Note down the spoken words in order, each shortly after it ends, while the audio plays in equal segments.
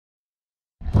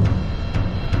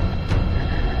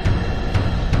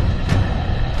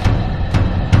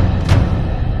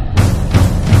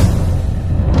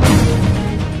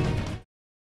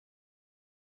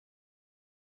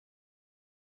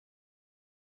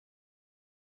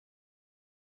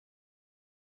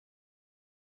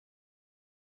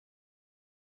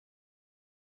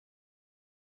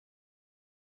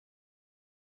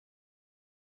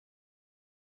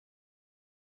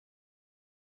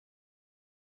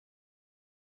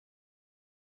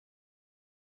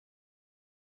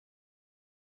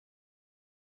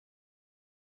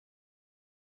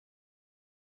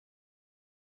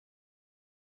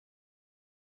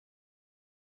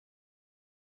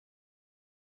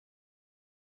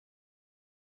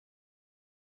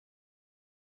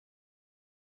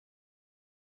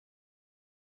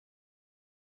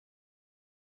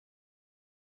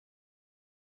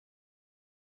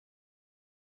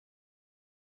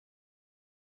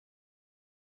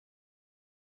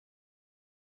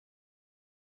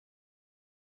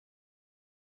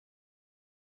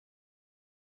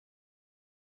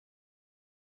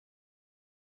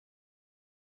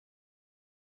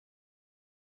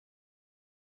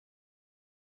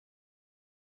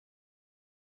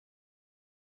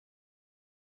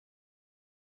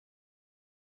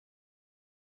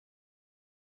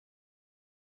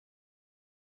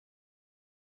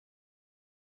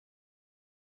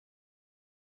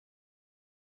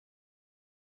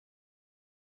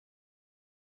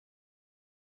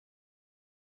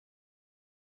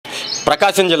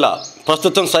ప్రకాశం జిల్లా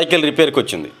ప్రస్తుతం సైకిల్ రిపేర్కి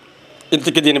వచ్చింది.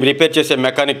 ఇంతకీ దీన్ని రిపేర్ చేసే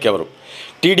మెకానిక్ ఎవరు?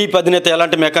 టీడీపీ అధినేత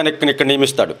ఎలాంటి మెకానిక్ని ఇక్కడ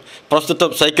నియమిస్తాడు? ప్రస్తుతం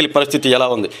సైకిల్ పరిస్థితి ఎలా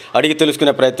ఉంది అడిగి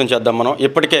తెలుసుకునే ప్రయత్నం చేద్దాం మనం.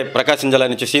 ఇప్పటికే ప్రకాశం జిల్లా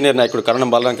నుంచి సీనియర్ నాయకుడు కరణం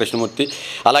బలరాం కృష్ణమూర్తి,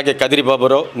 అలాగే కదిరి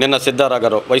బాబురావు, నిన్న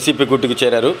సిద్ధారాఘరావు వైసీపీ గుట్టుకు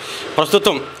చేరారు.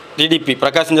 ప్రస్తుతం టీడీపీ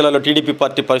ప్రకాశం జిల్లాలో టీడీపీ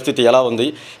పార్టీ పరిస్థితి ఎలా ఉంది,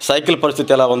 సైకిల్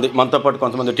పరిస్థితి ఎలా ఉంది, మనతో పాటు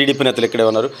కొంతమంది టీడీపీ నేతలు ఇక్కడే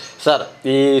ఉన్నారు. సార్,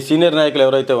 ఈ సీనియర్ నాయకులు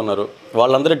ఎవరైతే ఉన్నారో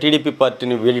వాళ్ళందరూ టీడీపీ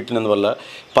పార్టీని వీడిట్టినందువల్ల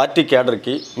పార్టీ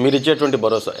క్యాడర్కి మీరు ఇచ్చేటువంటి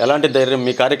భరోసా, ఎలాంటి ధైర్యం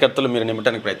మీ కార్యకర్తలు మీరు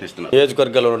నింపడానికి ప్రయత్నిస్తున్నారు?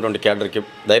 నియోజకవర్గాల్లో ఉన్నటువంటి క్యాడర్కి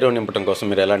ధైర్యం నింపడం కోసం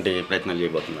మీరు ఎలాంటి ప్రయత్నాలు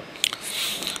చేయబోతున్నారు?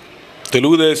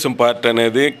 తెలుగుదేశం పార్టీ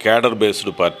అనేది క్యాడర్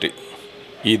బేస్డ్ పార్టీ.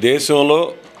 ఈ దేశంలో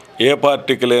ఏ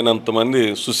పార్టీకి లేనంతమంది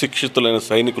సుశిక్షితులైన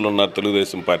సైనికులు ఉన్నారు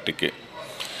తెలుగుదేశం పార్టీకి.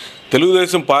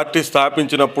 తెలుగుదేశం పార్టీ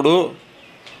స్థాపించినప్పుడు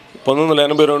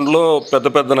 1982లో పెద్ద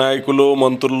పెద్ద నాయకులు,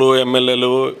 మంత్రులు, ఎమ్మెల్యేలు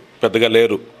పెద్దగా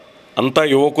లేరు. అంతా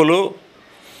యువకులు.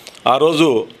 ఆ రోజు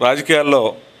రాజకీయాల్లో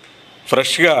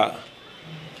ఫ్రెష్గా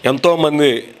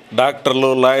ఎంతోమంది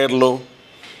డాక్టర్లు, లాయర్లు,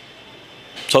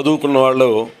 చదువుకున్న వాళ్ళు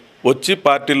వచ్చి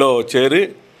పార్టీలో చేరి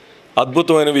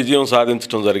అద్భుతమైన విజయం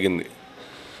సాధించడం జరిగింది.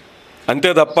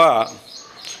 అంతే తప్ప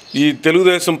ఈ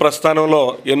తెలుగుదేశం ప్రస్థానంలో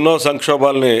ఎన్నో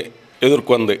సంక్షోభాలని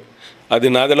ఎదుర్కొంది. అది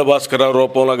నాదెళ్ల భాస్కరరావు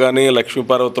రూపంలో కానీ,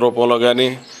 లక్ష్మీపార్వతి రూపంలో కానీ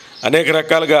అనేక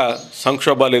రకాలుగా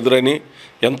సంక్షోభాలు ఎదురని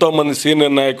ఎంతోమంది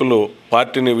సీనియర్ నాయకులు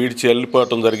పార్టీని వీడిచి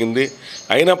వెళ్ళిపోవటం జరిగింది.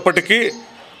 అయినప్పటికీ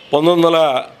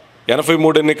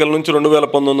 1983 ఎన్నికల నుంచి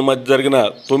 2019 మధ్య జరిగిన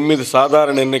 9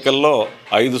 సాధారణ ఎన్నికల్లో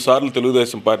 5 సార్లు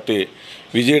తెలుగుదేశం పార్టీ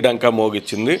విజయడంకా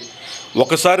మోగించింది.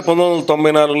 ఒకసారి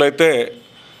 1994లో అయితే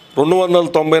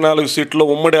 294 సీట్లు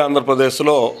ఉమ్మడి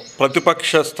ఆంధ్రప్రదేశ్లో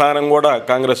ప్రతిపక్ష స్థానం కూడా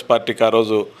కాంగ్రెస్ పార్టీకి ఆ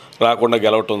రోజు రాకుండా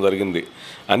గెలవటం జరిగింది.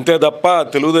 అంతే తప్ప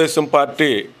తెలుగుదేశం పార్టీ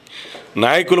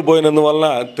నాయకులు పోయినందువల్ల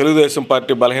తెలుగుదేశం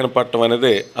పార్టీ బలహీనపడటం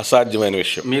అనేది అసాధ్యమైన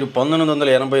విషయం. మీరు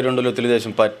 1982లో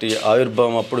తెలుగుదేశం పార్టీ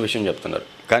ఆవిర్భావం అప్పుడు విషయం చెప్తున్నారు,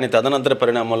 కానీ తదనంతర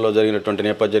పరిణామాల్లో జరిగినటువంటి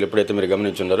నేపథ్యాలు ఎప్పుడైతే మీరు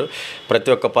గమనించున్నారో, ప్రతి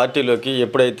ఒక్క పార్టీలోకి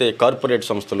ఎప్పుడైతే కార్పొరేట్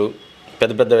సంస్థలు,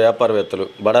 పెద్ద పెద్ద వ్యాపారవేత్తలు,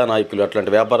 బడా నాయకులు,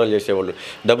 అట్లాంటి వ్యాపారాలు చేసేవాళ్ళు,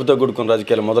 డబ్బుతో కూడుకున్న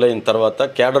రాజకీయాలు మొదలైన తర్వాత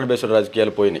క్యాడర్ బేస్డ్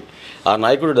రాజకీయాలు పోయినాయి. ఆ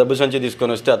నాయకుడు డబ్బు సంచి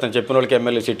తీసుకొని వస్తే అతను చెప్పిన వాళ్ళకి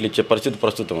ఎమ్మెల్యే సీట్లు ఇచ్చే పరిస్థితి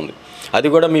ప్రస్తుతం ఉంది. అది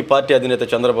కూడా మీ పార్టీ అధినేత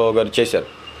చంద్రబాబు గారు చేశారు.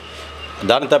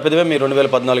 దాని తప్పిదమే మీ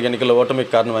 2014 ఎన్నికల ఓటమికి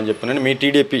కారణం అని చెప్పినని మీ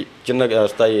టీడీపీ చిన్న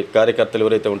స్థాయి కార్యకర్తలు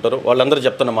ఎవరైతే ఉంటారో వాళ్ళందరూ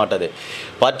చెప్తున్న మాట అదే.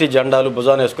 పార్టీ జెండాలు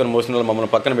భుజాన వేసుకొని మోసిన వాళ్ళు మమ్మల్ని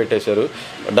పక్కన పెట్టేశారు,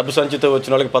 డబ్బు సంచితో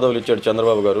వచ్చిన వాళ్ళకి పదవులు ఇచ్చాడు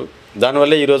చంద్రబాబు గారు,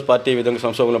 దానివల్లే ఈరోజు పార్టీ ఈ విధంగా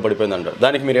సంక్షోభంలో పడిపోయిందంటారు.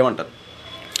 దానికి మీరేమంటారు?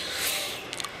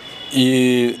 ఈ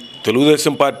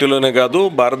తెలుగుదేశం పార్టీలోనే కాదు,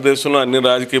 భారతదేశంలో అన్ని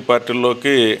రాజకీయ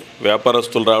పార్టీల్లోకి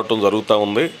వ్యాపారస్తులు రావటం జరుగుతూ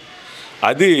ఉంది.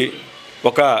 అది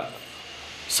ఒక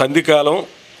సంధికాలం,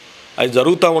 అవి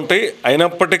జరుగుతూ ఉంటాయి.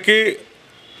 అయినప్పటికీ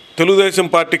Telugu Desam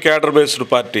party cadre based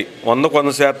party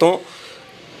 100%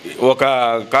 ఒక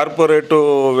కార్పొరేటు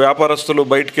వ్యాపారస్తులు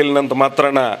బయటికి వెళ్ళినంత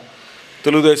మాత్రాన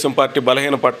తెలుగుదేశం పార్టీ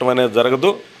బలహీనపడటం అనేది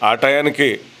జరగదు. ఆ టయానికి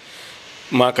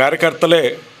మా కార్యకర్తలే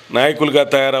నాయకులుగా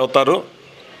తయారవుతారు.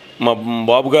 మా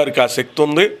బాబు గారికి ఆ శక్తి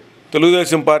ఉంది.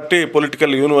 తెలుగుదేశం పార్టీ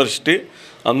పొలిటికల్ యూనివర్సిటీ,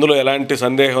 అందులో ఎలాంటి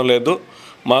సందేహం లేదు.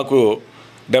 మాకు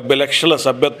 70 లక్షల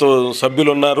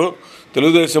సభ్యులు ఉన్నారు.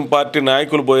 తెలుగుదేశం పార్టీ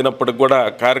నాయకులు పోయినప్పటికి కూడా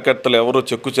కార్యకర్తలు ఎవరు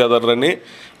చెక్కు చెదరని,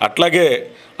 అట్లాగే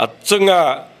అచ్చంగా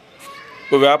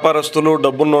వ్యాపారస్తులు,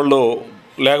 డబ్బున్నోళ్ళు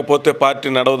లేకపోతే పార్టీ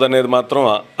నడవదనేది మాత్రం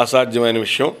అసాధ్యమైన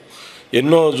విషయం.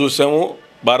 ఎన్నో చూసాము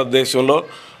భారతదేశంలో.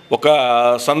 ఒక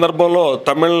సందర్భంలో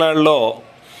తమిళనాడులో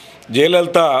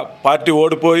జయలలిత పార్టీ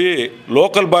ఓడిపోయి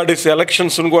లోకల్ బాడీస్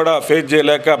ఎలక్షన్స్ను కూడా ఫేస్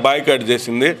చేయలేక బాయ్కాట్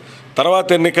చేసింది. తర్వాత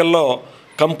ఎన్నికల్లో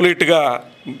కంప్లీట్గా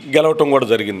గెలవటం కూడా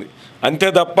జరిగింది. అంతే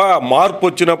తప్ప మార్పు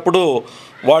వచ్చినప్పుడు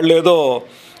వాళ్ళు ఏదో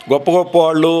గొప్ప గొప్ప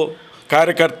వాళ్ళు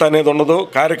కార్యకర్త అనేది ఉండదు.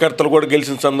 కార్యకర్తలు కూడా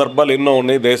గెలిచిన సందర్భాలు ఎన్నో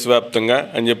ఉన్నాయి దేశవ్యాప్తంగా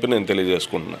అని చెప్పి నేను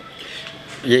తెలియజేసుకుంటున్నాను.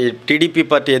 ఈ టీడీపీ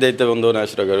పార్టీ ఏదైతే ఉందో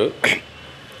నాగేశ్వరరావు గారు,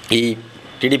 ఈ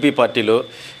టీడీపీ పార్టీలో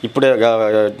ఇప్పుడే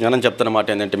జనం చెప్తున్న మాట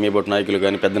ఏంటంటే, మీ బోటి నాయకులు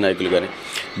కానీ పెద్ద నాయకులు కానీ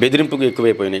బెదిరింపుకు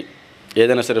ఎక్కువైపోయినాయి.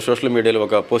 ఏదైనా సరే సోషల్ మీడియాలో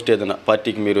ఒక పోస్ట్ ఏదైనా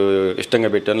పార్టీకి మీరు ఇష్టంగా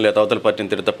పెట్టాను, లేదా అవతల పార్టీని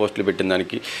తిరుగుతా పోస్టులు పెట్టిన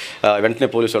దానికి వెంటనే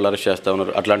పోలీసు వాళ్ళు అరెస్ట్ చేస్తూ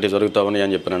ఉన్నారు, అట్లాంటివి జరుగుతూ ఉన్నాయి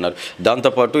అని చెప్పి అన్నారు.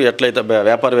 దాంతోపాటు ఎట్లయితే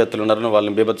వ్యాపారవేత్తలు ఉన్నారో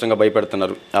వాళ్ళని బీభత్సంగా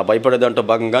భయపెడుతున్నారు. ఆ భయపడే దాంట్లో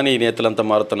భాగంగానే ఈ నేతలంతా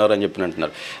మారుతున్నారు అని చెప్పి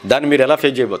అంటున్నారు. దాన్ని మీరు ఎలా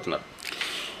ఫేస్ చేయబోతున్నారు?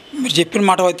 మీరు చెప్పిన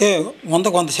మాట అయితే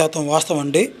 100% వాస్తవం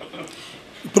అండి.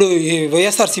 ఇప్పుడు ఈ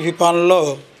వైఎస్ఆర్సీపీ పాలనలో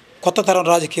కొత్త తరం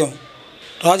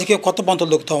రాజకీయం కొత్త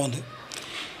పంతులు దొక్కుతూ ఉంది.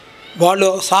 వాళ్ళు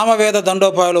సామవేద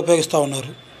దండోపాయాలు ఉపయోగిస్తూ ఉన్నారు.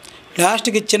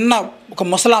 లాస్ట్కి చిన్న ఒక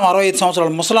ముసలాం 65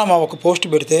 సంవత్సరాల ముసలాం ఒక పోస్ట్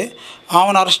పెడితే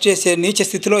ఆమెను అరెస్ట్ చేసే నీచ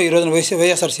స్థితిలో ఈరోజున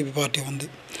వైఎస్ఆర్సీపీ పార్టీ ఉంది.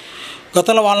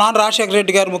 గతంలో వాళ్ళ నాన్న రాజశేఖర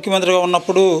రెడ్డి గారు ముఖ్యమంత్రిగా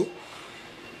ఉన్నప్పుడు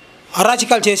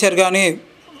అరాచకాలు చేశారు, కానీ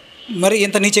మరి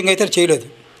ఇంత నీచంగా అయితే చేయలేదు.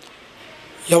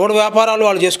 ఎవడు వ్యాపారాలు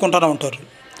వాళ్ళు చేసుకుంటూనే ఉంటారు.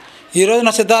 ఈ రోజున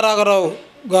సిద్ధారాఘరావు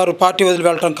గారు పార్టీ వదిలి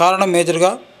వెళ్ళటం కారణం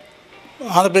మేజర్గా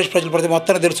ఆంధ్రప్రదేశ్ ప్రజలు ప్రతి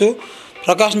మొత్తానికి తెలుసు.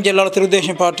 ప్రకాశం జిల్లాలో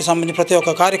తెలుగుదేశం పార్టీ సంబంధించిన ప్రతి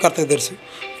ఒక్క కార్యకర్తకు తెలుసు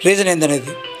రీజన్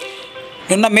ఏందనేది.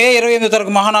 నిన్న మే 28వ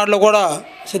తారీఖు మహానాడులో కూడా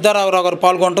సిద్ధారాఘరావు గారు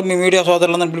పాల్గొనడం మీ మీడియా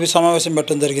సోదరులందరినీ పిలిపి సమావేశం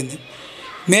పెట్టడం జరిగింది.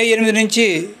 మే 8 నుంచి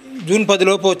జూన్ 10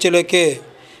 లోపు వచ్చేలోకే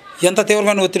ఎంత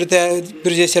తీవ్రమైన ఒత్తిడి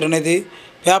గురి చేశారనేది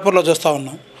పేపర్లో చూస్తూ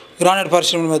ఉన్నాం. గ్రానైట్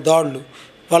పరిశ్రమల మీద దాడులు,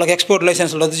 వాళ్ళకి ఎక్స్పోర్ట్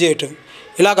లైసెన్సులు రద్దు చేయటం,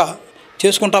 ఇలాగా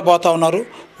చేసుకుంటూ పోతూ ఉన్నారు.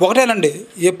 ఒకటేనండి,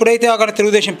 ఎప్పుడైతే అక్కడ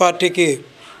తెలుగుదేశం పార్టీకి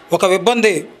ఒక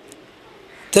ఇబ్బంది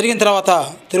జరిగిన తర్వాత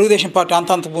తెలుగుదేశం పార్టీ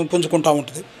అంత పుంజుకుంటూ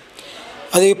ఉంటుంది.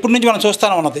 అది ఇప్పటి నుంచి మనం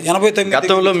చూస్తూనే ఉన్నది. 89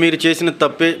 గతంలో మీరు చేసిన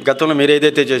తప్పే, గతంలో మీరు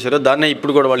ఏదైతే చేశారో దాన్నే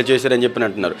ఇప్పుడు కూడా వాళ్ళు చేశారని చెప్పి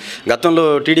అంటున్నారు. గతంలో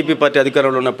టీడీపీ పార్టీ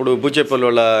అధికారంలో ఉన్నప్పుడు బూచేపల్లి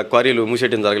వాళ్ళ క్వారీలు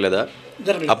మూసేయడం జరగలేదా?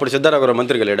 అప్పుడు సిద్ధారాఘరావు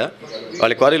మంత్రిగా లేడా?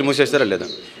 వాళ్ళ క్వారీలు మూసేస్తారా లేదా?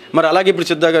 మరి అలాగే ఇప్పుడు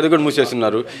సిద్ధా గారు కూడా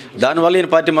మూసేస్తున్నారు. దానివల్ల ఈయన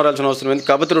పార్టీ మారాల్సిన అవసరం ఏంది?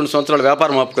 కాబట్టి 2 సంవత్సరాలు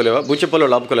వ్యాపారం ఆపుకోలేవా? బూచేపల్లి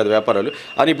వాళ్ళు ఆపుకోలేదు వ్యాపారాలు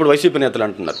అని ఇప్పుడు వైసీపీ నేతలు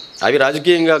అంటున్నారు. అవి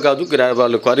రాజకీయంగా కాదు,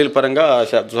 వాళ్ళు క్వారీల పరంగా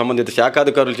సంబంధిత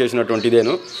శాఖాధికారులు చేసినటువంటి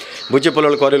ఇదేను. బూచేపల్లి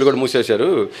వాళ్ళ క్వారీలు కూడా మూసేశారు.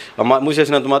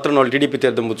 మూసేసినంత మాత్రం వాళ్ళు టీడీపీ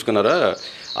తీర్థం పుచ్చుకున్నారా?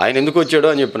 ఆయన ఎందుకు వచ్చాడో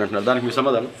అని చెప్పి అంటున్నారు. దానికి మీ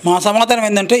సమాధానం? మా సమాధానం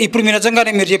ఏంటంటే, ఇప్పుడు మీరు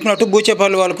నిజంగానే మీరు చెప్పినట్టు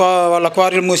బూచేపల్లి వాళ్ళ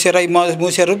క్వారీలు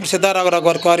మూసారు. సిద్ధారాఘరావు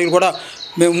గారి క్వారీలు కూడా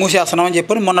మేము మూసేస్తున్నామని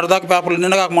చెప్పని మొన్నటిదాకా పేపర్లు,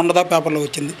 మొన్నదాకా పేపర్లో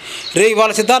వచ్చింది. రేపు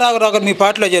వాళ్ళ సిద్ధారాఘరావు గారు మీ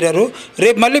పార్టీలో చేరారు.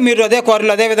 రేపు మళ్ళీ మీరు అదే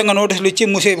క్వారీలు అదే విధంగా నోటీసులు ఇచ్చి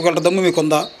మూసేయగలరు దమ్ము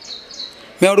మీకుందా?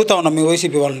 మేము అడుగుతా ఉన్నాం మీ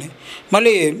వైసీపీ వాళ్ళని.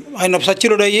 మళ్ళీ ఆయన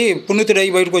సచ్చిరుడయ్యి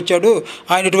పుణ్యతుడయ్యి బయటకు వచ్చాడు,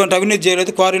 ఆయన ఎటువంటి అవినీతి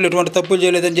చేయలేదు, క్వారీలు ఎటువంటి తప్పులు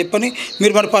చేయలేదని చెప్పని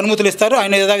మీరు మనకు అనుమతులు ఇస్తారు,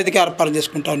 ఆయన యథావిధికి ఏర్పాటు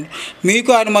చేసుకుంటాను.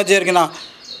 మీకు ఆయన మధ్య జరిగిన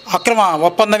అక్రమ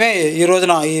ఒప్పందమే ఈ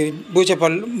రోజున ఈ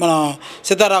బూచేపల్లి మన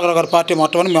సిద్ధారాఘరావు గారి పార్టీ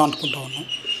మొట్టమని మేము అనుకుంటా ఉన్నాం.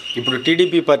 ఇప్పుడు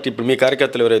టీడీపీ పార్టీ, ఇప్పుడు మీ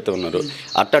కార్యకర్తలు ఎవరైతే ఉన్నారో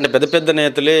అట్లాంటి పెద్ద పెద్ద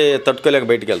నేతలే తట్టుకోలేక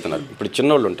బయటికి వెళ్తున్నారు. ఇప్పుడు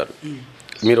చిన్నోళ్ళు ఉంటారు,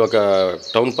 మీరు ఒక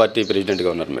టౌన్ పార్టీ ప్రెసిడెంట్గా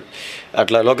ఉన్నారు, మీరు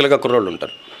అట్లా లోకల్గా కుర్రోళ్ళు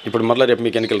ఉంటారు. ఇప్పుడు మళ్ళీ రేపు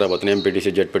మీకు ఎన్నికలు రాబోతున్నాయి,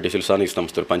 ఎంపీటీసీ, జెడ్పీటీసీలు, స్థానిక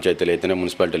సంస్థలు, పంచాయతీలు అయితేనే,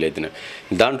 మున్సిపాలిటీలు అయితేనే.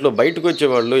 దాంట్లో బయటకు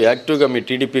వచ్చేవాళ్ళు యాక్టివ్గా మీ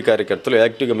టీడీపీ కార్యకర్తలు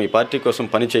యాక్టివ్గా మీ పార్టీ కోసం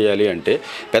పని చేయాలి అంటే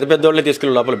పెద్ద పెద్ద వాళ్ళే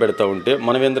తీసుకెళ్ళి లోపల పెడతా ఉంటే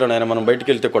మనమేంద్రనైనా మనం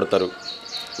బయటకు వెళ్తే కొడతారు.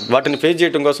 వాటిని ఫేస్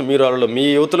చేయడం కోసం మీరు వాళ్ళు మీ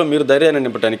యువతలో మీరు ధైర్యాన్ని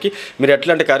నింపడానికి మీరు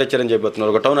ఎట్లాంటి కార్యాచరణ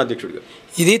చేయబోతున్నారు ఒక టౌన్ అధ్యక్షుడిగా?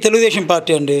 ఇది తెలుగుదేశం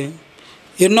పార్టీ అండి.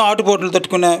 ఎన్నో ఆటుపోట్లు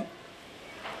తట్టుకునే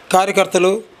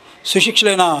కార్యకర్తలు,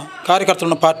 సుశిక్షులైన కార్యకర్తలు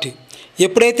ఉన్న పార్టీ.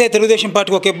 ఎప్పుడైతే తెలుగుదేశం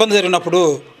పార్టీకి ఒక ఇబ్బంది జరిగినప్పుడు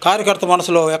కార్యకర్త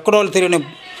మనసులో ఎక్కడో తెలియని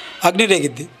అగ్ని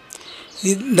రేగిద్ది.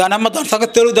 దాని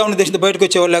సంగతి తెలుగుదామని దేశం బయటకు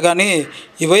వచ్చేవాళ్ళే కానీ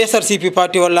ఈ వైఎస్ఆర్సీపీ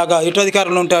పార్టీ వాళ్ళలాగా ఇటు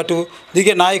అధికారంలో ఉంటే అటు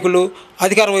దిగే నాయకులు,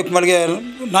 అధికారం వైపు మలిగే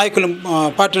నాయకులు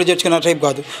పార్టీలో చేర్చుకున్న టైప్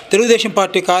కాదు. తెలుగుదేశం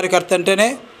పార్టీ కార్యకర్త అంటేనే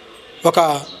ఒక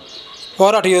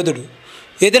పోరాట యోధుడు.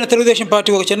 ఏదైనా తెలుగుదేశం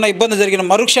పార్టీ ఒక చిన్న ఇబ్బంది జరిగిన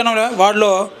మరుక్షణంలో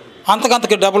వాడిలో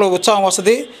అంతకంతకి డబ్బులు ఉత్సాహం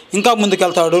వస్తుంది, ఇంకా ముందుకు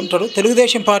ఉంటాడు.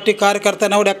 తెలుగుదేశం పార్టీ కార్యకర్త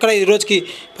అనేవాడు ఎక్కడ ఈ రోజుకి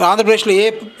ఆంధ్రప్రదేశ్లో ఏ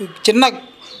చిన్న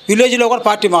విలేజ్లో కూడా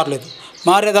పార్టీ మారలేదు.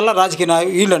 మారేదల్లా రాజకీయ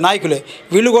నాయకులే.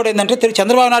 వీళ్ళు కూడా ఏంటంటే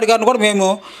చంద్రబాబు నాయుడు గారిని కూడా మేము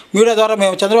మీడియా ద్వారా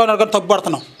చంద్రబాబు నాయుడు గారిని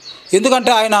తప్పుపడుతున్నాం.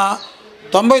 ఎందుకంటే ఆయన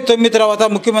 99 తర్వాత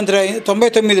ముఖ్యమంత్రి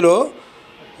 99లో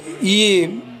ఈ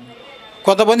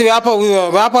కొంతమంది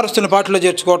వ్యాపారస్తులను పార్టీలో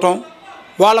చేర్చుకోవటం,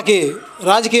 వాళ్ళకి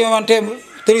రాజకీయం అంటే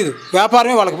తెలియదు,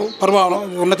 వ్యాపారమే వాళ్ళకి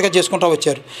ఉన్నతిగా చేసుకుంటూ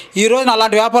వచ్చారు. ఈ రోజున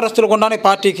అలాంటి వ్యాపారస్తులు కూడానే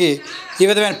పార్టీకి ఈ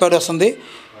విధమైన పేరు వస్తుంది.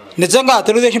 నిజంగా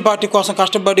తెలుగుదేశం పార్టీ కోసం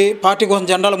కష్టపడి పార్టీ కోసం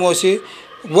జెండాలు మోసి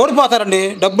ఓడిపోతారండి.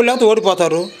 డబ్బులు లేకపోతే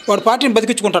ఓడిపోతారు. వాడు పార్టీని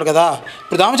బతికించుకుంటారు కదా.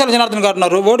 ఇప్పుడు దామచర్ల జనార్దన్ గారు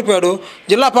ఉన్నారు, ఓడిపోయాడు.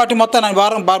 జిల్లా పార్టీ మొత్తం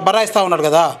ఆయన బరాయిస్తూ ఉన్నాడు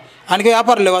కదా. ఆయనకి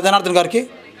వ్యాపారం లేవా? జనార్దన్ గారికి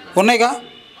ఉన్నాయిగా.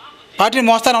 పార్టీని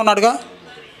మోస్తానే ఉన్నాడుగా.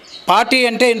 పార్టీ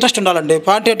అంటే ఇంట్రెస్ట్ ఉండాలండి.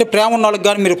 పార్టీ అంటే ప్రేమ ఉన్న వాళ్ళకి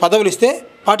కానీ మీరు పదవులు ఇస్తే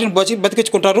పార్టీని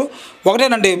బతికించుకుంటారు.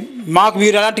 ఒకటేనండి, మాకు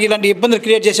మీరు ఇలాంటి ఇబ్బందులు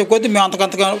క్రియేట్ చేసే కొద్దీ మేము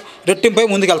అంతకంతగా రెట్టింపై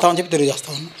ముందుకు వెళ్తామని చెప్పి తెలియజేస్తా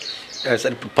ఉన్నాం.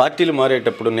 సరే, ఇప్పుడు పార్టీలు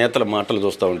మారేటప్పుడు నేతల మాటలు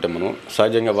చూస్తూ ఉంటే మనం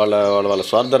సహజంగా వాళ్ళ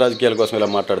స్వార్థ రాజకీయాల కోసం ఇలా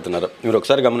మాట్లాడుతున్నారు. మీరు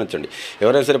ఒకసారి గమనించండి.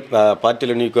 ఎవరైనా సరే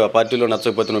పార్టీలో నీకు ఆ పార్టీలో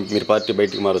నచ్చకపోతే మీరు పార్టీ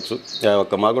బయటికి మారచ్చు.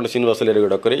 ఒక మాగుంట శ్రీనివాసరావు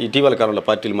కూడా ఒక్కరే ఇటీవల కాలంలో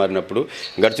పార్టీలు మారినప్పుడు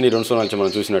గడిచిన 2 సంవత్సరాల నుంచి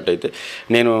మనం చూసినట్టయితే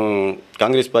నేను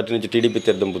కాంగ్రెస్ పార్టీ నుంచి టీడీపీ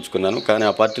తీర్థం పుచ్చుకున్నాను, కానీ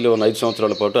ఆ పార్టీలో ఉన్న 5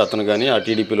 సంవత్సరాల పాటు అతను కానీ ఆ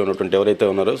టీడీపీలో ఉన్నటువంటి ఎవరైతే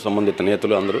ఉన్నారో సంబంధిత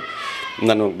నేతలు అందరూ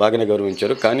నన్ను బాగానే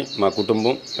గౌరవించారు. కానీ మా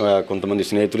కుటుంబం, కొంతమంది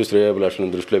స్నేహితులు,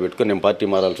 శ్రేయోభిలాషులను దృష్టిలో పెట్టుకొని నేను పార్టీ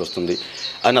మారాల్సి వస్తుంది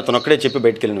అని అతను ఒక్కడే చెప్పి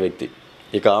బయటకు వెళ్ళిన వ్యక్తి.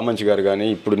 ఇక ఆమంచి గారు కానీ,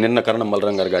 ఇప్పుడు నిన్న కరణం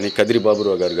బలరాం గారు కానీ, కదిరి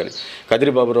బాబురావు గారు కానీ.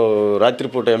 కదిరి బాబురావు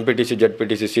రాత్రిపూట ఎంపీటీసీ,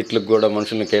 జెడ్పీటీసీ సీట్లకు కూడా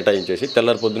మనుషులను కేటాయించేసి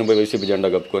తెల్లారి పొద్దున పోయి వైసీపీ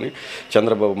జెండా కప్పుకొని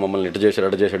చంద్రబాబు మమ్మల్ని ఇటు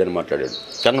చేశాడని మాట్లాడాడు.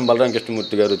 కరణం బలరాం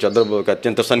కృష్ణమూర్తి గారు చంద్రబాబుకి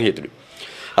అత్యంత సన్నిహితుడు.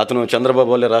 అతను చంద్రబాబు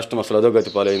వల్లే రాష్ట్రం అసలు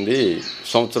అధోగతి పాలైంది,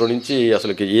 సంవత్సరం నుంచి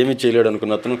అసలుకి ఏమీ చేయలేడు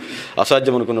అనుకున్న అతను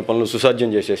అసాధ్యం అనుకున్న పనులు సుసాధ్యం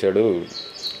చేసేసాడు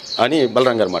అని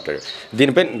బలరాం గారు మాట్లాడారు.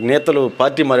 దీనిపై నేతలు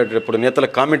పార్టీ మారేటప్పుడు నేతల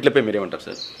కామెంట్లపై మీరేమంటారు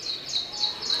సార్?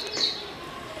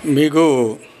 మీకు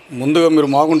ముందుగా మీరు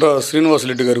మాగుంట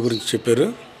శ్రీనివాసరెడ్డి గారి గురించి చెప్పారు.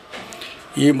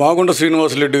 ఈ మాగుంట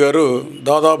శ్రీనివాసరెడ్డి గారు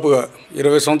దాదాపుగా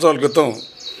 20 సంవత్సరాల క్రితం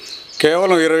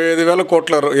కేవలం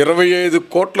 25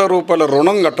 కోట్ల రూపాయల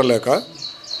రుణం కట్టలేక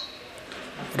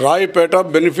Rayapeta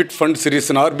benefit fund series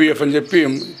RBF అని చెప్పి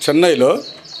చెన్నైలో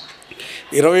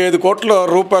 25 కోట్ల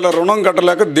రూపాయల రుణం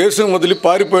కట్టలేక దేశం వదిలి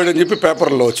పారిపోయాడని చెప్పి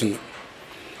పేపర్లో వచ్చింది.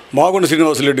 మాగుంట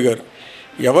శ్రీనివాసరెడ్డి గారు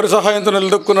ఎవరి సహాయంతో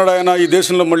నిలదొక్కున్నాడు ఆయన ఈ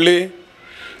దేశంలో? మళ్ళీ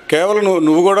కేవలం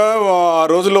నువ్వు కూడా ఆ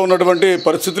రోజుల్లో ఉన్నటువంటి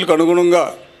పరిస్థితులకు అనుగుణంగా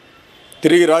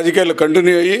తిరిగి రాజకీయాలు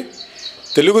కంటిన్యూ అయ్యి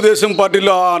తెలుగుదేశం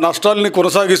పార్టీలో ఆ నష్టాలని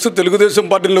కొనసాగిస్తూ తెలుగుదేశం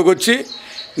పార్టీలోకి వచ్చి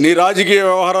నీ రాజకీయ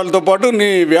వ్యవహారాలతో పాటు నీ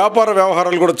వ్యాపార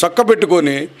వ్యవహారాలు కూడా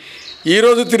చక్కబెట్టుకొని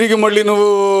ఈరోజు తిరిగి మళ్ళీ నువ్వు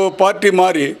పార్టీ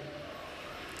మారి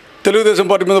తెలుగుదేశం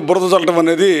పార్టీ మీద బురద చల్లటం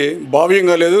అనేది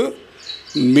భావ్యంగా లేదు.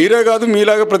 మీరే కాదు,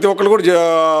 మీలాగా ప్రతి ఒక్కరు కూడా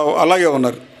అలాగే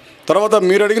ఉన్నారు. తర్వాత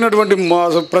మీరు అడిగినటువంటి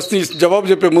ప్రశ్న జవాబు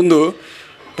చెప్పే ముందు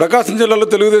ప్రకాశం జిల్లాలో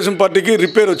తెలుగుదేశం పార్టీకి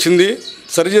రిపేర్ వచ్చింది,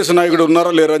 సరిచేసే నాయకుడు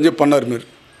ఉన్నారా లేరా అని చెప్పి అన్నారు మీరు.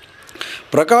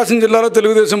 ప్రకాశం జిల్లాలో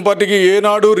తెలుగుదేశం పార్టీకి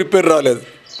ఏనాడు రిపేర్ రాలేదు.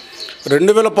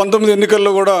 2019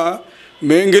 ఎన్నికల్లో కూడా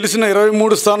మేము గెలిచిన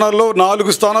 23 స్థానాల్లో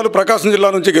 4 స్థానాలు ప్రకాశం జిల్లా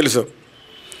నుంచి గెలిచాం.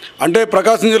 అంటే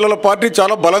ప్రకాశం జిల్లాలో పార్టీ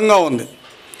చాలా బలంగా ఉంది.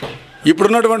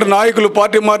 ఇప్పుడున్నటువంటి నాయకులు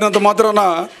పార్టీ మారినంత మాత్రాన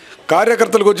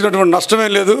కార్యకర్తలకు వచ్చినటువంటి నష్టమే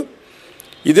లేదు.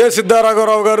 ఇదే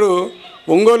సిద్ధారాఘవరావు గారు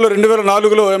ఒంగోలులో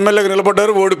 2004లో ఎమ్మెల్యేగా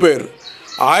నిలబడ్డారు, ఓడిపోయారు.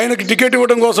 ఆయనకి టికెట్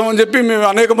ఇవ్వడం కోసం అని చెప్పి మేము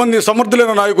అనేక మంది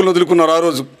సమర్థులైన నాయకులను వదులుకున్నారు ఆ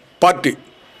రోజు పార్టీ.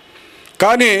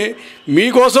 కానీ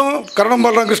మీకోసం కరణం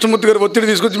బలరామ కృష్ణమూర్తి గారు ఒత్తిడి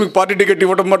తీసుకొచ్చి మీకు పార్టీ టికెట్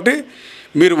ఇవ్వడం బట్టి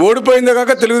మీరు ఓడిపోయిందే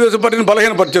కాక తెలుగుదేశం పార్టీని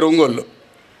బలహీనపరిచారు ఒంగోలులో.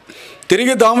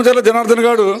 తిరిగి దామచర్ల జనార్దన్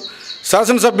గారు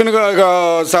శాసనసభ్యునిగా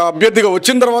అభ్యర్థిగా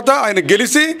వచ్చిన తర్వాత ఆయన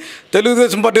గెలిచి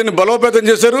తెలుగుదేశం పార్టీని బలోపేతం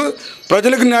చేశారు,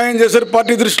 ప్రజలకు న్యాయం చేశారు,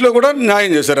 పార్టీ దృష్టిలో కూడా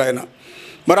న్యాయం చేశారు ఆయన.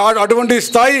 మరి అటువంటి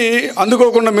స్థాయి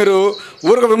అందుకోకుండా మీరు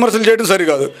ఊరికి విమర్శలు చేయడం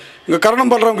సరికాదు. ఇంకా కరణం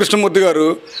బలరామ కృష్ణమూర్తి గారు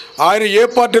ఆయన ఏ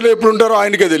పార్టీలో ఎప్పుడు ఉంటారో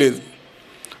ఆయనకే తెలియదు.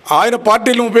 ఆయన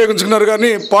పార్టీలను ఉపయోగించుకున్నారు కానీ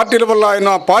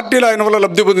పార్టీలో ఆయన వల్ల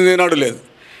లబ్ధి పొందింది ఏనాడు లేదు.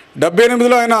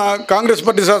 78లో ఆయన కాంగ్రెస్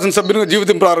పార్టీ శాసనసభ్యునిగా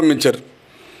జీవితం ప్రారంభించారు.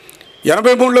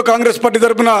 83లో కాంగ్రెస్ పార్టీ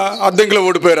తరఫున అద్దెంకిలో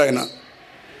ఓడిపోయారు ఆయన.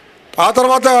 ఆ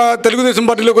తర్వాత తెలుగుదేశం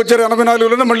పార్టీలోకి వచ్చారు.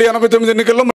 84లోనే మళ్ళీ 89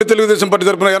 ఎన్నికల్లో మళ్ళీ తెలుగుదేశం పార్టీ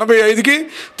తరఫున 85కి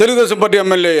తెలుగుదేశం పార్టీ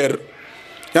ఎమ్మెల్యే అయ్యారు.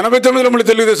 89లో మళ్ళీ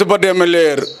తెలుగుదేశం పార్టీ ఎమ్మెల్యే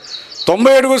అయ్యారు.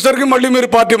 97కి వచ్చేసరికి మళ్ళీ మీరు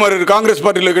పార్టీ మారారు, కాంగ్రెస్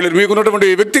పార్టీలోకి వెళ్ళారు. మీకున్నటువంటి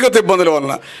వ్యక్తిగత ఇబ్బందుల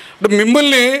వలన అంటే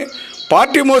మిమ్మల్ని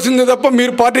పార్టీ మోసిందే తప్ప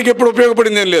మీరు పార్టీకి ఎప్పుడు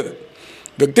ఉపయోగపడింది ఏం లేదు.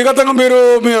 వ్యక్తిగతంగా మీరు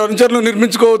మీ అనుచరులు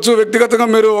నిర్మించుకోవచ్చు, వ్యక్తిగతంగా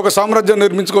మీరు ఒక సామ్రాజ్యాన్ని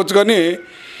నిర్మించుకోవచ్చు, కానీ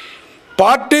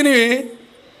పార్టీని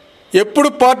ఎప్పుడు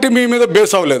పార్టీ మీ మీద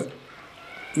బేస్ అవ్వలేదు.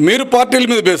 మీరు పార్టీల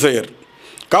మీద బేస్ అయ్యారు.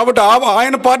 కాబట్టి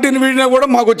ఆయన పార్టీని వీడినా కూడా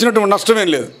మాకు వచ్చినటువంటి నష్టమేం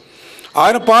లేదు.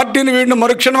 ఆయన పార్టీని వీడిన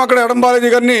మరుక్షణం అక్కడ ఎడంబాలాజీ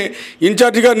గారిని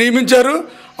ఇన్ఛార్జిగా నియమించారు.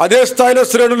 అదే స్థాయిలో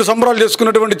శ్రేణులు సంబరాలు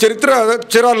చేసుకున్నటువంటి చరిత్ర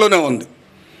చిరాల్లోనే ఉంది.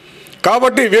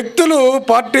 కాబట్టి వ్యక్తులు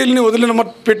పార్టీలని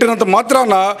పెట్టినంత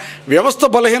మాత్రాన వ్యవస్థ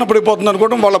బలహీనపడిపోతుంది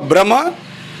అనుకోవడం వాళ్ళ భ్రమ.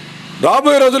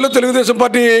 రాబోయే రోజుల్లో తెలుగుదేశం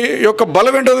పార్టీ యొక్క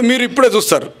బలం ఏంటో మీరు ఇప్పుడే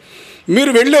చూస్తారు.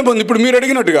 మీరు వెళ్లే ముందు, ఇప్పుడు మీరు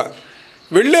అడిగినట్టుగా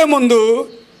వెళ్లే ముందు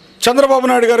చంద్రబాబు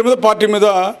నాయుడు గారి మీద పార్టీ మీద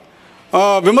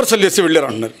విమర్శలు చేసి వెళ్ళారు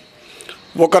అంటున్నారు.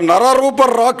 ఒక నరరూప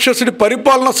రాక్షసుడి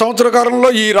పరిపాలన సంవత్సర కాలంలో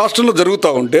ఈ రాష్ట్రంలో జరుగుతూ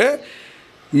ఉంటే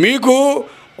మీకు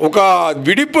ఒక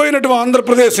విడిపోయినటువంటి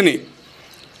ఆంధ్రప్రదేశ్ని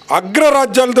అగ్ర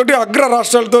రాజ్యాలతోటి అగ్ర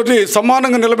రాష్ట్రాలతోటి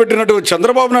సమానంగా నిలబెట్టినటువంటి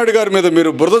చంద్రబాబు నాయుడు గారి మీద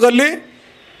మీరు బురద తల్లి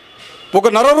ఒక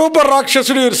నరరూప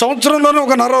రాక్షసుడి సంవత్సరంలోనే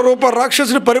ఒక నరరూప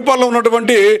రాక్షసుడి పరిపాలన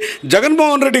ఉన్నటువంటి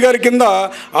జగన్మోహన్ రెడ్డి గారి కింద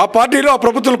ఆ పార్టీలో ఆ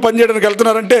ప్రభుత్వం పనిచేయడానికి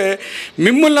వెళ్తున్నారంటే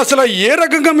మిమ్మల్ని అసలు ఏ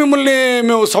రకంగా మిమ్మల్ని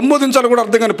మేము సంబోధించాలో కూడా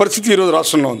అర్థం కాని పరిస్థితి ఈరోజు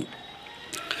రాష్ట్రంలో ఉంది.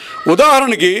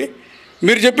 ఉదాహరణకి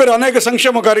మీరు చెప్పారు అనేక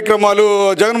సంక్షేమ కార్యక్రమాలు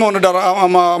జగన్మోహన్ రెడ్డి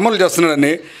అమలు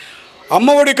చేస్తున్నారని.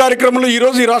 అమ్మఒడి కార్యక్రమంలో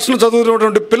ఈరోజు ఈ రాష్ట్రంలో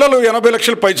చదువుతున్నటువంటి పిల్లలు 80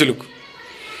 లక్షల పైచులకు.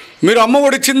 మీరు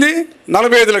అమ్మఒడి ఇచ్చింది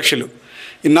 45 లక్షలు.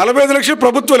 ఈ 45 లక్షలు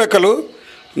ప్రభుత్వ లెక్కలు.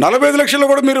 45 లక్షలు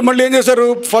కూడా మీరు మళ్ళీ ఏం చేశారు?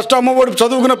 ఫస్ట్ అమ్మఒడి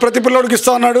చదువుకున్న ప్రతి పిల్లోడికి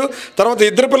ఇస్తా అన్నాడు, తర్వాత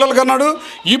 2 పిల్లలకి అన్నాడు.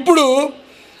 ఇప్పుడు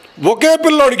ఒకే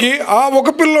పిల్లోడికి ఆ ఒక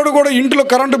పిల్లోడు కూడా ఇంట్లో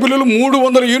కరెంటు బిల్లులు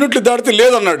 300 యూనిట్లు దాటితే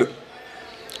లేదన్నాడు.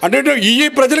 అంటే ఈ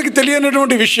ప్రజలకి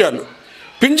తెలియనటువంటి విషయాలు.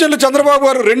 పింఛన్లు చంద్రబాబు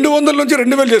గారు 200 నుంచి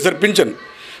 2000 చేశారు పింఛన్.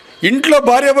 ఇంట్లో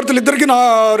భార్యాభర్తలు ఇద్దరికి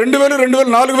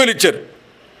 2000, 4000 ఇచ్చారు.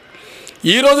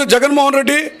 ఈరోజు జగన్మోహన్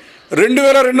రెడ్డి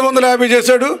 2250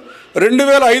 చేశాడు,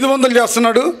 2500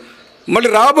 చేస్తున్నాడు. మళ్ళీ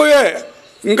రాబోయే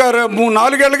ఇంకా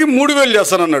 4 ఏళ్ళకి 3000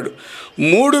 చేస్తానన్నాడు.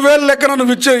 3000 లెక్కన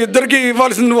నువ్వు ఇచ్చే ఇద్దరికి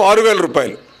ఇవ్వాల్సింది నువ్వు 6000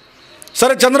 రూపాయలు.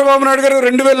 సరే, చంద్రబాబు నాయుడు గారు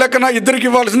 2000 లెక్కన ఇద్దరికి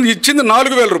ఇవ్వాల్సింది ఇచ్చింది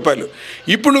 4000 రూపాయలు.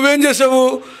 ఇప్పుడు నువ్వేం చేసావు?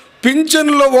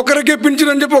 పింఛన్లో ఒకరికే పింఛన్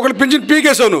అని చెప్పి ఒకరి పింఛన్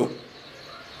పీకేసావు నువ్వు.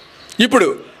 ఇప్పుడు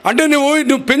అంటే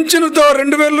నువ్వు పెన్షన్తో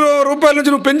 2,000 రూపాయల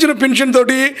నుంచి నువ్వు పెంచిన పెన్షన్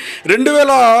తోటి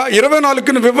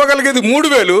 2024కి నువ్వు ఇవ్వగలిగేది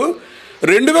 3,000.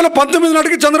 2019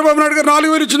 నాటికి చంద్రబాబు నాయుడు గారు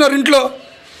 4,000 ఇచ్చినారు ఇంట్లో.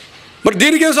 మరి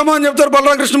దీనికి ఏం సమాధానం చెప్తారు?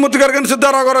 బలరామ కృష్ణమూర్తి గారు కానీ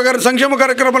సిద్ధారాఘవరావు గారి సంక్షేమ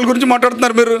కార్యక్రమాల గురించి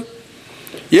మాట్లాడుతున్నారు మీరు.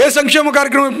 ఏ సంక్షేమ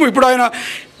కార్యక్రమం? ఇప్పుడు ఆయన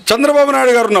చంద్రబాబు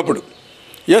నాయుడు గారు ఉన్నప్పుడు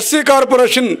ఎస్సీ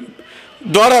కార్పొరేషన్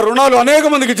ద్వారా రుణాలు అనేక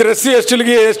మందికి ఇచ్చారు. ఎస్సీ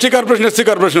ఎస్టీలకి, ఎస్టీ కార్పొరేషన్, ఎస్సీ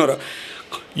కార్పొరేషన్ ద్వారా.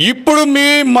 ఇప్పుడు మీ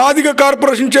మాదిగ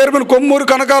కార్పొరేషన్ చైర్మన్ కొమ్మూరు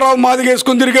కనకారావు మాదిగ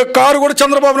వేసుకుని తిరిగే కారు కూడా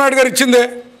చంద్రబాబు నాయుడు గారు ఇచ్చిందే.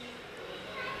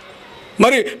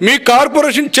 మరి మీ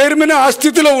కార్పొరేషన్ చైర్మన్ ఆ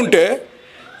స్థితిలో ఉంటే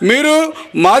మీరు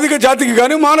మాదిగ జాతికి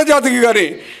కానీ, మాల జాతికి కానీ,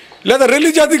 లేదా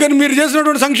రెల్లి జాతికి కానీ మీరు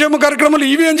చేసినటువంటి సంక్షేమ కార్యక్రమాలు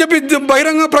ఇవి అని చెప్పి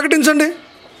బహిరంగ ప్రకటించండి.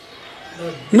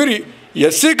 మీరు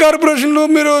ఎస్సీ కార్పొరేషన్లో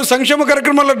మీరు సంక్షేమ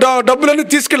కార్యక్రమాల డబ్బులన్నీ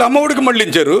తీసుకెళ్ళి అమ్మఒడికి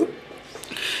మళ్ళించారు.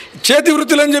 చేతి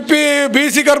వృత్తులు అని చెప్పి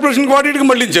బీసీ కార్పొరేషన్కి వాటికి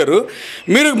మళ్ళించారు.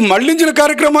 మీరు మళ్ళించిన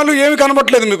కార్యక్రమాలు ఏమి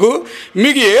కనబట్టలేదు.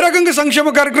 మీకు ఏ రకంగా సంక్షేమ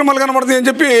కార్యక్రమాలు కనబడతాయి అని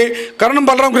చెప్పి కరణం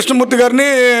బలరామ కృష్ణమూర్తి గారిని,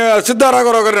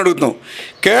 సిద్ధారాఘవరావు గారిని అడుగుతున్నాం.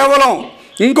 కేవలం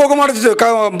ఇంకొక మాట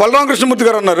బలరామ కృష్ణమూర్తి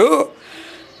గారు అన్నారు,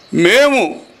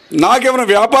 నాకేమైనా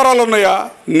వ్యాపారాలు ఉన్నాయా,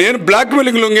 నేను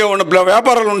బ్లాక్మెయిలింగ్ లొంగే ఉన్న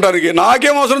వ్యాపారాలు ఉండడానికి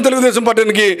నాకేం అవసరం తెలుగుదేశం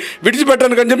పార్టీకి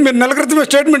విడిచిపెట్టానికి అని చెప్పి మీరు నెల క్రితమే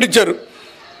స్టేట్మెంట్ ఇచ్చారు.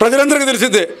 ప్రజలందరికీ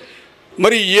తెలిసిందే.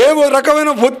 మరి ఏ రకమైన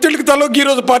ఒత్తిడికి తలొగ్గి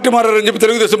ఈరోజు పార్టీ మారారని చెప్పి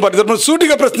తెలుగుదేశం పార్టీ తరఫున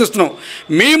సూటిగా ప్రశ్నిస్తున్నాం.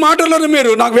 మీ మాటల్లోనే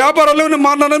మీరు నాకు వ్యాపారాల్లోనే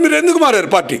మారినారని మీరు ఎందుకు మారారు?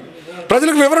 పార్టీ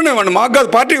ప్రజలకు వివరణ ఇవ్వండి. మాకు కాదు,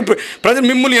 పార్టీకి ప్రజలు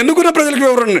మిమ్మల్ని ఎన్నుకున్న ప్రజలకు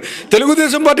వివరణ.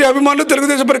 తెలుగుదేశం పార్టీ అభిమానులు,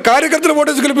 తెలుగుదేశం పార్టీ కార్యకర్తలు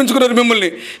ఓటేసి గెలిపించుకున్నారు. మిమ్మల్ని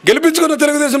గెలిపించుకున్న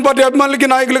తెలుగుదేశం పార్టీ అభిమానులకి,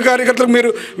 నాయకులకి, కార్యకర్తలకు మీరు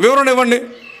వివరణ ఇవ్వండి.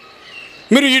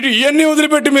 మీరు ఇవన్నీ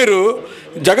వదిలిపెట్టి మీరు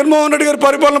జగన్మోహన్ రెడ్డి గారి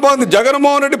పరిపాలన బాగుంది,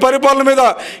 జగన్మోహన్ రెడ్డి పరిపాలన మీద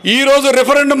ఈరోజు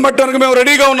రెఫరెండం పెట్టడానికి మేము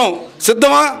రెడీగా ఉన్నాం.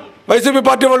 సిద్ధమా? వైసీపీ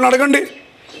పార్టీ వాళ్ళని అడగండి.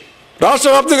 రాష్ట్ర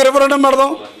వ్యాప్తంగా రెఫరెండం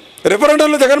పెడదాం.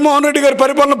 రెఫరెండంలో జగన్మోహన్ రెడ్డి గారి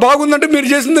పరిపాలన బాగుందంటే మీరు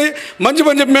చేసింది మంచి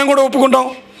పని చెప్పి మేము కూడా ఒప్పుకుంటాం.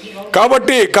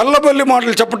 కాబట్టి కళ్ళబల్లి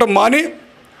మాటలు చెప్పటం మాని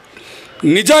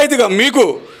నిజాయితీగా మీకు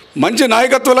మంచి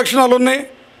నాయకత్వ లక్షణాలు ఉన్నాయి,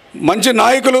 మంచి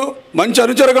నాయకులు, మంచి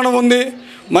అనుచరగణం ఉంది,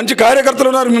 మంచి కార్యకర్తలు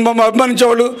ఉన్నారు మిమ్మల్ని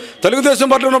అభిమానించేవాళ్ళు. తెలుగుదేశం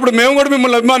పార్టీ ఉన్నప్పుడు మేము కూడా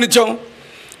మిమ్మల్ని అభిమానించాం.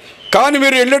 కానీ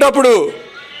మీరు వెళ్ళేటప్పుడు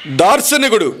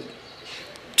దార్శనికుడు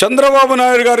చంద్రబాబు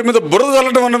నాయుడు గారి మీద బురద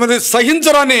చల్లడం అన్నది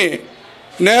సహించరాని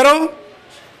నేరం.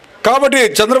 కాబట్టి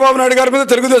చంద్రబాబు నాయుడు గారి మీద,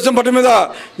 తెలుగుదేశం పార్టీ మీద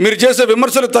మీరు చేసే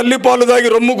విమర్శలు తల్లి పాలు దాగి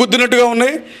రొమ్ము గుద్దినట్టుగా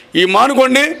ఉన్నాయి. ఈ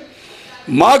మానుకోండి.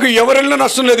 మాకు ఎవరెళ్ళినా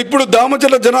నష్టం లేదు. ఇప్పుడు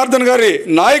దామచర్ల జనార్దన్ గారి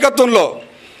నాయకత్వంలో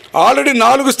ఆల్రెడీ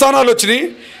 4 స్థానాలు వచ్చినాయి.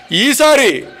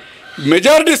 ఈసారి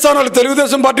మెజారిటీ స్థానాలు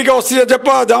తెలుగుదేశం పార్టీకి వస్తాయో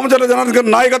దామచర్ల జనార్దన్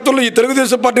గారి నాయకత్వంలో ఈ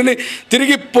తెలుగుదేశం పార్టీని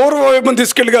తిరిగి పూర్వవైపున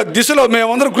తీసుకెళ్ళి దిశలో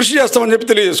మేమందరం కృషి చేస్తామని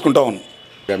చెప్పి తెలియజేసుకుంటా ఉన్నాం.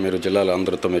 మీరు జిల్లాలో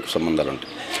అందరితో మీకు సంబంధాలు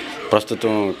ఉంటాయి.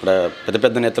 ప్రస్తుతం ఇక్కడ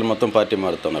పెద్ద నేతలు మొత్తం పార్టీ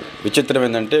మారుతున్నారు. విచిత్రం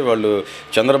ఏంటంటే వాళ్ళు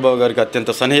చంద్రబాబు గారికి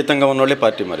అత్యంత సన్నిహితంగా ఉన్నోళ్ళే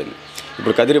పార్టీ మారింది.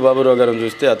 ఇప్పుడు కదిరి బాబురావు గారిని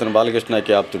చూస్తే అతను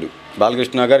బాలకృష్ణకి ఆప్తుడు.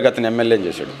 బాలకృష్ణ గారికి అతను ఎమ్మెల్యేని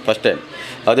చేశాడు ఫస్ట్ టైం.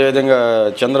 అదేవిధంగా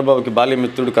చంద్రబాబుకి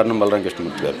బాల్యమిత్రుడు కరణం బలరామ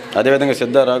కృష్ణమూర్తి గారు. అదేవిధంగా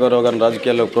సిద్ధారాఘవరావు గారిని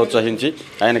రాజకీయాల్లో ప్రోత్సహించి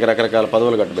ఆయనకు రకరకాల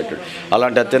పదవులు కట్టబెట్టాడు.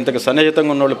 అలాంటి అత్యంత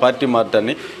సన్నిహితంగా ఉన్నోళ్ళు పార్టీ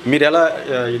మారటాన్ని మీరు ఎలా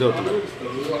ఇదవుతున్నారు?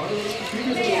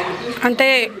 అంటే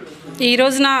ఈ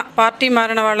రోజున పార్టీ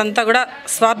మారిన వాళ్ళంతా కూడా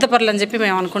స్వార్థపరులు అని చెప్పి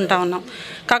మేము అనుకుంటా ఉన్నాం.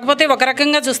 కాకపోతే ఒక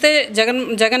రకంగా చూస్తే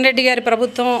జగన్ రెడ్డి గారి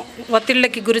ప్రభుత్వం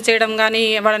ఒత్తిళ్ళకి గురి చేయడం కానీ,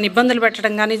 వాళ్ళని ఇబ్బందులు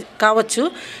పెట్టడం కానీ కావచ్చు.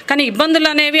 కానీ ఇబ్బందులు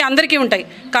అనేవి అందరికీ ఉంటాయి,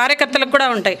 కార్యకర్తలకు కూడా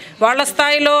ఉంటాయి. వాళ్ళ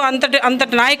స్థాయిలో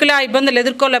అంతటి నాయకులు ఆ ఇబ్బందులు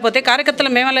ఎదుర్కోలేకపోతే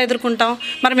కార్యకర్తలు మేము ఎలా ఎదుర్కొంటాం?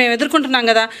 మరి మేము ఎదుర్కొంటున్నాం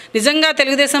కదా. నిజంగా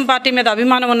తెలుగుదేశం పార్టీ మీద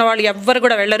అభిమానం ఉన్న వాళ్ళు ఎవ్వరు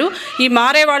కూడా వెళ్ళరు. ఈ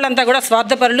మారే వాళ్ళంతా కూడా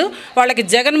స్వార్థపరులు. వాళ్ళకి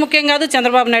జగన్ ముఖ్యం కాదు,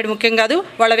 చంద్రబాబు నాయుడు ముఖ్యం కాదు.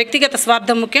 వాళ్ళ వ్యక్తిగత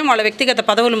స్వార్థం ముఖ్యం, వాళ్ళ వ్యక్తిగత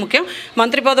పదవులు ముఖ్యం.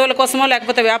 మంత్రి పదవుల కోసమో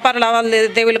లేకపోతే వ్యాపార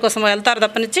లావాదేవీల కోసమో వెళ్తారు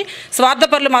తప్పనిచ్చి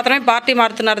స్వార్థపరులు మాత్రమే పార్టీ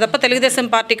మారుతున్నారు తప్ప తెలుగుదేశం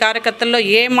పార్టీ కార్యకర్తల్లో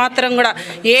ఏ మాత్రం కూడా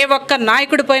ఏ ఒక్క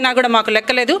నాయకుడు పోయినా కూడా మాకు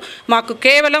లెక్కలేదు. మాకు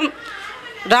కేవలం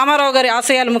రామారావు గారి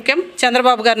ఆశయాలు ముఖ్యం,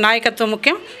 చంద్రబాబు గారి నాయకత్వం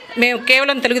ముఖ్యం. మేము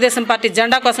కేవలం తెలుగుదేశం పార్టీ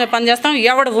జెండా కోసమే పనిచేస్తాం.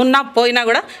 ఎవడు ఉన్నా పోయినా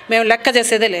కూడా మేము లెక్క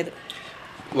చేసేదే లేదు.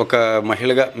 ఒక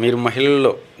మహిళగా మీరు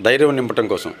మహిళల్లో ధైర్యం నింపడం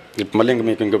కోసం మళ్ళీ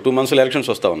మీకు ఇంకా 2 monthsలో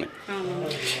ఎలక్షన్స్ వస్తూ ఉన్నాయి.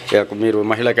 మీరు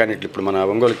మహిళా క్యాండిడేట్లు ఇప్పుడు మన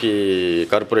ఒంగోలుకి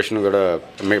కార్పొరేషన్ కూడా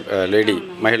లేడీ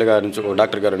మహిళగా నుంచి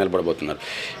డాక్టర్ గారు నిలబడబోతున్నారు.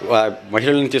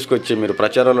 మహిళలను తీసుకొచ్చి మీరు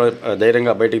ప్రచారంలో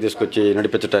ధైర్యంగా బయటికి తీసుకొచ్చి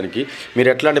నడిపించడానికి మీరు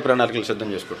ఎట్లాంటి ప్రణాళికలు సిద్ధం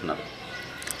చేసుకుంటున్నారు?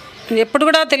 ఎప్పుడు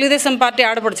కూడా తెలుగుదేశం పార్టీ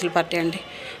ఆడపడుచుల పార్టీ అండి.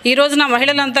 ఈ రోజున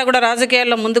మహిళలంతా కూడా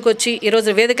రాజకీయాల్లో ముందుకొచ్చి ఈరోజు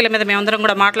వేదికల మీద మేమందరం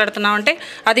కూడా మాట్లాడుతున్నామంటే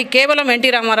అది కేవలం ఎన్టీ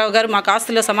రామారావు గారు మాకు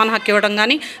ఆస్తుల్లో సమాన హక్కు ఇవ్వడం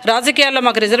కానీ, రాజకీయాల్లో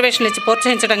మాకు రిజర్వేషన్లు ఇచ్చి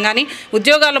ప్రోత్సహించడం కానీ,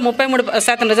 ఉద్యోగాల్లో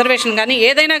 33% రిజర్వేషన్ కానీ,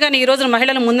 ఏదైనా కానీ ఈ రోజున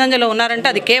మహిళలు ముందంజలో ఉన్నారంటే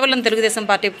అది కేవలం తెలుగుదేశం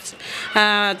పార్టీ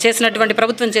చేసినటువంటి,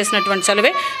 ప్రభుత్వం చేసినటువంటి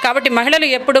చలువే. కాబట్టి మహిళలు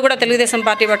ఎప్పుడు కూడా తెలుగుదేశం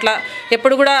పార్టీ పట్ల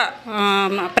ఎప్పుడు కూడా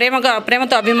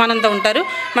ప్రేమతో అభిమానంతో ఉంటారు.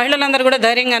 మహిళలందరూ కూడా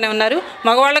ధైర్యంగానే ఉన్నారు.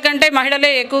 మగవాళ్ళ కంటే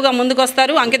మహిళలే ఎక్కువగా ముందుకు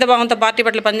వస్తారు, అంకిత భావంతో పార్టీ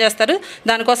పట్ల పనిచేస్తారు.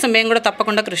 దానికోసం మేము కూడా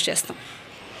తప్పకుండా కృషి చేస్తాం.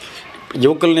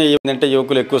 యువకుల్ని ఏంటంటే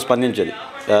యువకులు ఎక్కువ స్పందించేది,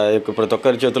 ప్రతి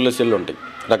ఒక్కరి చేతుల్లో సెల్లు ఉంటాయి,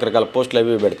 రకరకాల పోస్టులు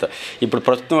అవి పెడతారు. ఇప్పుడు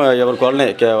ప్రస్తుతం ఎవరికి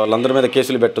వాళ్ళందరి మీద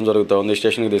కేసులు పెట్టడం జరుగుతూ ఉంది,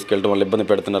 స్టేషన్కి తీసుకెళ్ళడం వాళ్ళు ఇబ్బంది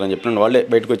పెడుతున్నారని చెప్పిన వాళ్ళే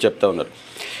బయటకు వచ్చి చెప్తా ఉన్నారు.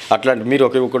 అట్లాంటి మీరు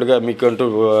ఒక యువకుడిగా మీకంటూ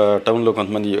టౌన్లో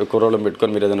కొంతమంది కుర్రోళ్ళని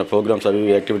పెట్టుకొని మీరు ఏదైనా ప్రోగ్రామ్స్ అవి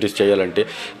యాక్టివిటీస్ చేయాలంటే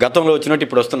గతంలో వచ్చినట్టు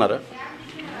ఇప్పుడు వస్తున్నారా?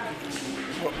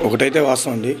 ఒకటైతే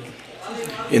వాస్తవం అండి.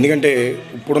 ఎందుకంటే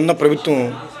ఇప్పుడున్న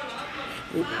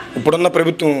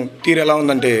ప్రభుత్వం తీరు ఎలా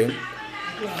ఉందంటే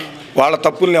వాళ్ళ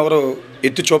తప్పుల్ని ఎవరు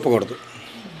ఎత్తి చూపకూడదు.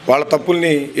 వాళ్ళ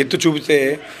తప్పుల్ని ఎత్తి చూపితే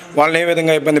వాళ్ళని ఏ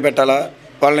విధంగా ఇబ్బంది పెట్టాలా,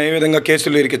 వాళ్ళని ఏ విధంగా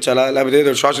కేసులు ఇరికించాలా, లేకపోతే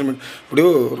ఏదో సోషల్ మీడియా ఇప్పుడు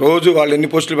రోజు వాళ్ళు ఎన్ని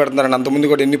పోస్టులు పెడుతున్నారని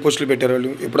అంతకుముందు కూడా ఎన్ని పోస్టులు పెట్టారు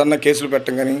వాళ్ళు. ఎప్పుడన్నా కేసులు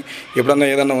పెట్టడం కానీ ఎప్పుడన్నా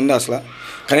ఏదన్నా ఉందా? అసలు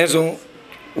కనీసం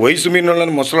వయసు మీరిన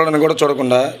వాళ్ళని ముసలాళ్ళని కూడా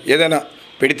చూడకుండా ఏదైనా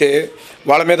పెడితే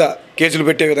వాళ్ళ మీద కేసులు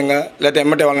పెట్టే విధంగా, లేకపోతే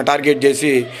ఎమ్మటే వాళ్ళని టార్గెట్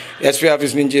చేసి ఎస్పీ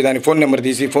ఆఫీస్ నుంచి దాని ఫోన్ నెంబర్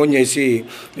తీసి ఫోన్ చేసి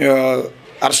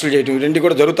అరెస్టులు చేయడం ఇవన్నీ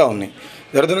కూడా జరుగుతున్నాయి.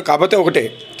 కాకపోతే ఒకటే,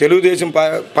 తెలుగుదేశం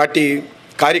పార్టీ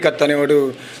కార్యకర్త అనేవాడు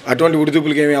అటువంటి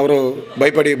ఉడిదుపులకి ఏమి ఎవరో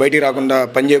బయటికి రాకుండా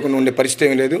పనిచేయకుండా ఉండే పరిస్థితి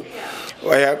ఏమీ లేదు.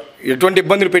 ఎటువంటి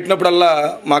ఇబ్బందులు పెట్టినప్పుడల్లా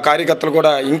మా కార్యకర్తలు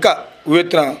కూడా ఇంకా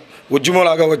ఉవ్వెత్తున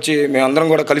ఉద్యమంలాగా వచ్చి మేమందరం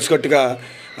కూడా కలిసికట్టుగా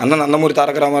నందమూరి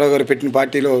తారక రామారావు గారు పెట్టిన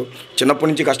పార్టీలో చిన్నప్పటి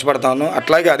నుంచి కష్టపడతా ఉన్నాం.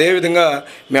 అట్లాగే అదేవిధంగా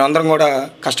మేమందరం కూడా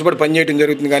కష్టపడి పనిచేయడం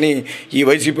జరుగుతుంది. కానీ ఈ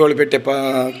వైసీపీ వాళ్ళు పెట్టే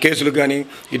కేసులు కానీ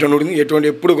ఎటువంటి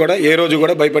ఎప్పుడు కూడా ఏ రోజు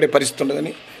కూడా భయపడే పరిస్థితి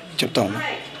ఉండదని చెప్తా ఉన్నాం.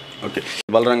 ఓకే,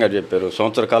 బలరాం గారు చెప్పారు,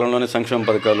 సంవత్సర కాలంలోనే సంక్షేమ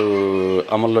పథకాలు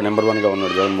అమల్లో నెంబర్ 1గా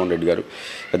ఉన్నాడు జగన్మోహన్ రెడ్డి గారు.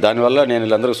 దానివల్ల నేను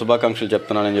వీళ్ళందరూ శుభాకాంక్షలు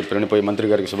చెప్తున్నానని చెప్పి పోయి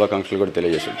మంత్రి గారికి శుభాకాంక్షలు కూడా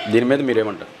తెలియజేశారు. దీని మీద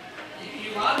మీరేమంటారు?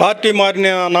 పార్టీ మారిన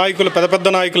నాయకులు, పెద్ద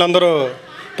నాయకులందరూ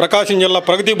ప్రకాశం జిల్లా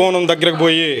ప్రగతి భవనం దగ్గరకు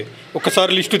పోయి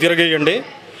ఒక్కసారి లిస్టు తిరగేయండి.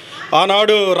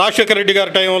 ఆనాడు రాజశేఖర రెడ్డి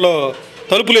గారి టైంలో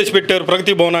తలుపులు వేసి పెట్టారు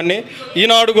ప్రగతి భవనాన్ని.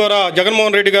 ఈనాడు కూడా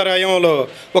జగన్మోహన్ రెడ్డి గారి హయాంలో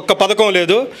ఒక్క పథకం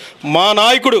లేదు. మా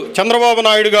నాయకుడు చంద్రబాబు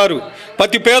నాయుడు గారు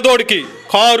ప్రతి పేదోడికి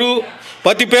కారు,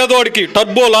 ప్రతి పేదోడికి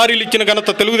టర్బో లారీలు ఇచ్చిన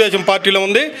ఘనత తెలుగుదేశం పార్టీలో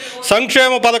ఉంది.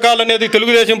 సంక్షేమ పథకాలు అనేది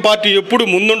తెలుగుదేశం పార్టీ ఎప్పుడు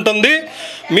ముందుంటుంది.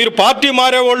 మీరు పార్టీ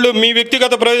మారేవాళ్ళు మీ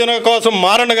వ్యక్తిగత ప్రయోజనం కోసం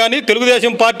మారను, కానీ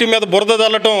తెలుగుదేశం పార్టీ మీద బురద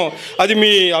చల్లటం అది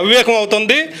మీ అవివేకం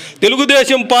అవుతుంది.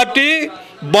 తెలుగుదేశం పార్టీ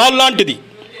బాల్ లాంటిది.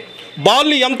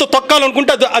 బాల్ని ఎంత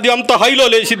తొక్కాలనుకుంటే అది అంత హైలో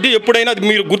లేసిద్ది. ఎప్పుడైనా అది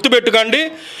మీరు గుర్తుపెట్టుకోండి.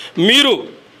 మీరు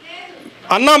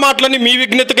అన్న మాటలని మీ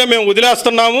విజ్ఞతగా మేము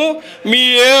వదిలేస్తున్నాము. మీ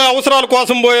ఏ అవసరాల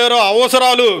కోసం పోయారో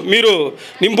అవసరాలు మీరు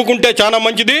నింపుకుంటే చాలా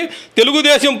మంచిది.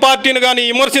 తెలుగుదేశం పార్టీని కానీ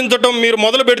విమర్శించడం మీరు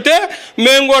మొదలు పెడితే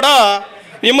మేము కూడా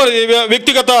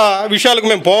వ్యక్తిగత విషయాలకు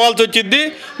మేము పోవాల్సి వచ్చింది.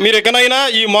 మీరు ఎక్కడైనా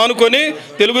ఈ మానుకొని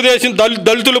తెలుగుదేశం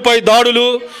దళితులపై దాడులు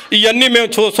ఇవన్నీ మేము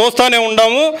చూస్తూనే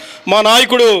ఉన్నాము. మా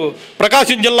నాయకుడు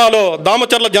ప్రకాశం జిల్లాలో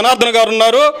దామచర్ల జనార్దన్ గారు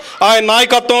ఉన్నారు. ఆయన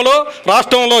నాయకత్వంలో,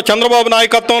 రాష్ట్రంలో చంద్రబాబు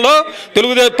నాయకత్వంలో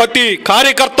తెలుగుదేశం ప్రతి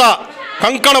కార్యకర్త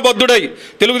కంకణబద్ధుడై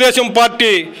తెలుగుదేశం పార్టీ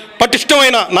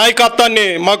పటిష్టమైన నాయకత్వాన్ని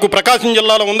మాకు ప్రకాశం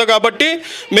జిల్లాలో ఉంది. కాబట్టి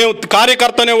మేము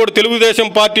కార్యకర్త అనేవాడు తెలుగుదేశం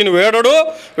పార్టీని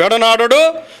వేడనాడడు.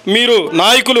 మీరు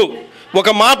నాయకులు ఒక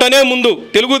మాట అనే ముందు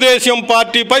తెలుగుదేశం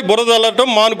పార్టీపై బురదల్లటం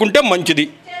మానుకుంటే మంచిది.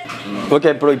 ఓకే,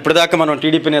 ఇప్పటిదాకా మనం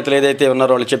టీడీపీ నేతలు ఏదైతే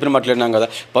ఉన్నారో వాళ్ళు చెప్పిన మాట్లాడినాం కదా.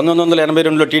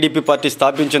 1982లో టీడీపీ పార్టీ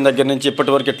స్థాపించిన దగ్గర నుంచి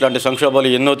ఇప్పటి వరకు ఇట్లాంటి సంక్షోభాలు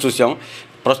ఎన్నో చూసాం.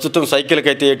 ప్రస్తుతం సైకిల్కి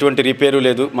అయితే ఎటువంటి రిపేరు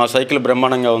లేదు. మా సైకిల్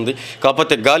బ్రహ్మాండంగా ఉంది.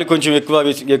 కాకపోతే గాలి కొంచెం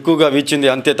ఎక్కువగా వీచింది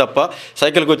అంతే తప్ప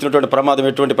సైకిల్కి వచ్చినటువంటి ప్రమాదం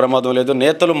ఎటువంటి ప్రమాదం లేదు.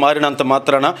 నేతలు మారినంత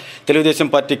మాత్రాన తెలుగుదేశం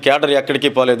పార్టీ క్యాడర్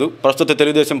ఎక్కడికి పోలేదు. ప్రస్తుత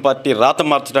తెలుగుదేశం పార్టీ రాత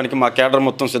మార్చడానికి మా క్యాడర్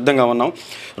మొత్తం సిద్ధంగా ఉన్నాం.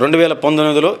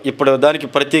 2019లో ఇప్పుడు దానికి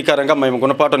ప్రతీకారంగా మేము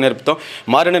గుణపాఠం నేర్పుతాం.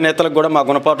 మారిన నేతలకు కూడా మా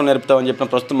గుణపాఠం నేర్పుతామని చెప్పిన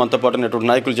ప్రస్తుతం మనతో పాటు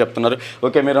నాయకులు చెప్తున్నారు.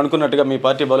 ఓకే, మీరు అనుకున్నట్టుగా మీ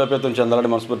పార్టీ బలోపేతం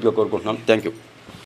చెందాలని మనస్ఫూర్తిగా కోరుకుంటున్నాం. Thank you.